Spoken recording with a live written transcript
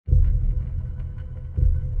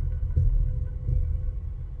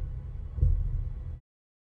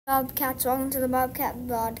Bobcats, welcome to the Bobcat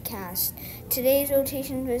Broadcast. Today's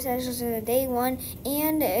rotation for sessions is day 1,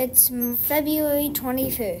 and it's February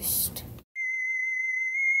 21st.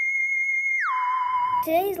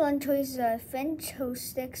 Today's lunch choices are French toast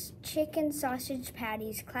sticks, chicken sausage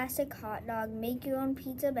patties, classic hot dog, make your own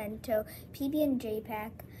pizza bento, PB&J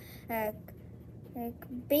pack,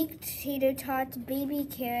 baked tater tots, baby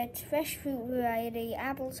carrots, fresh fruit variety,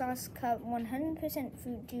 applesauce cup, 100%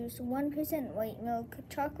 fruit juice, 1% white milk,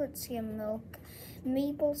 chocolate skim milk,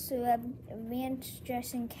 maple syrup, ranch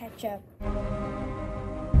dressing, ketchup.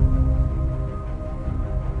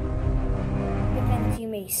 Events you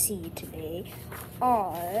may see today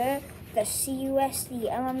are the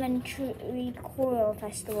CUSD Elementary Choral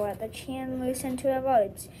Festival at the Chandler Center of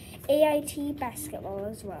Arts, AIT basketball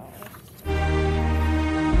as well.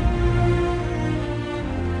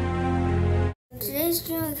 Today's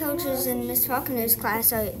junior coaches in Miss Faulkner's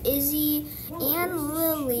class are Izzy and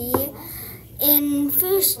Lily. In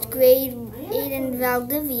first grade, in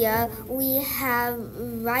Valdivia, we have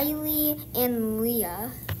Riley and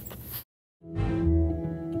Leah.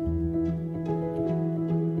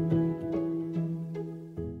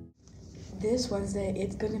 This Wednesday,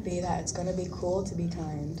 it's going to be cool to be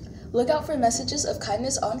kind. Look out for messages of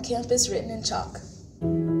kindness on campus written in chalk.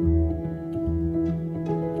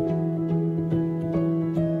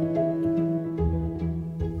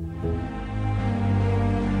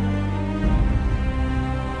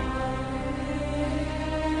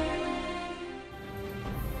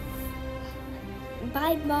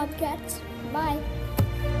 Bye, Bobcats. Bye.